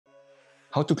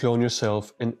How to clone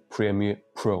yourself in Premiere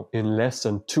Pro in less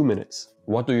than 2 minutes.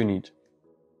 What do you need?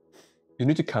 You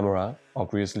need a camera,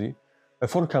 obviously. A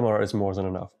phone camera is more than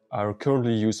enough. I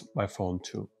currently use my phone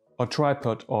too. A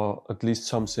tripod or at least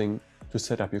something to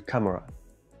set up your camera.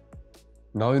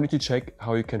 Now you need to check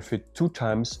how you can fit 2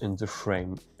 times in the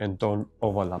frame and don't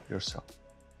overlap yourself.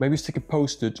 Maybe stick a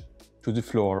post-it to the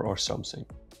floor or something.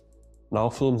 Now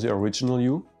film the original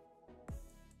you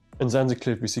and then the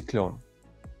clip with the clone.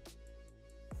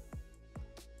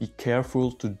 Be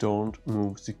careful to don't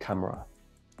move the camera.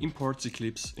 Import the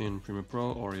clips in Premiere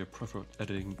Pro or your preferred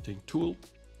editing tool.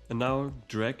 And now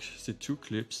drag the 2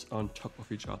 clips on top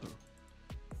of each other.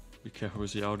 Be careful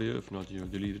with the audio, if not you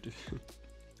delete it.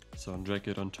 So drag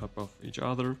it on top of each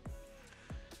other.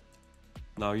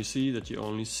 Now you see that you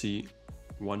only see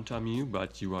 1 time you,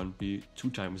 but you won't be 2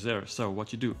 times there. So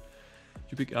what you do,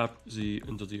 you pick up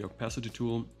into the opacity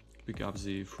tool, pick up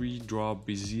the free draw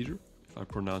bezier, if I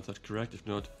pronounce that correct. If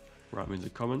not, write me in the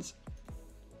comments.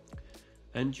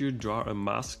 And you draw a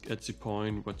mask at the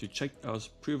point what you checked out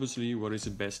previously, what is the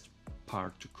best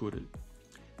part to cut it.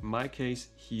 In my case,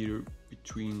 here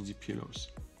between the pillows.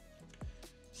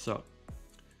 So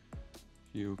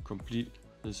you complete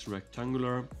this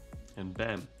rectangular and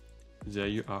bam, there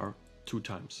you are 2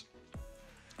 times.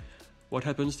 What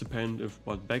happens depends on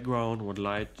what background, what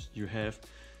light you have.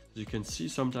 You can see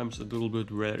sometimes a little bit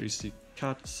where is the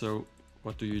cut, so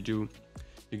what do? You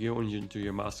go into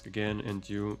your mask again and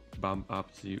you bump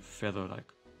up the feather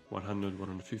like 100,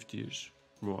 150-ish,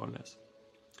 more or less.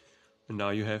 And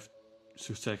now you have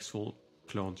successful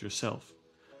cloned yourself.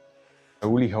 I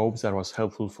really hope that was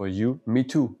helpful for you. Me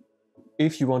too.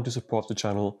 If you want to support the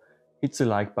channel, hit the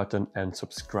like button and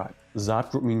subscribe.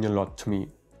 That would mean a lot to me,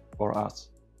 or us.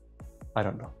 I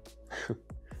don't know.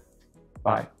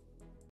 Bye.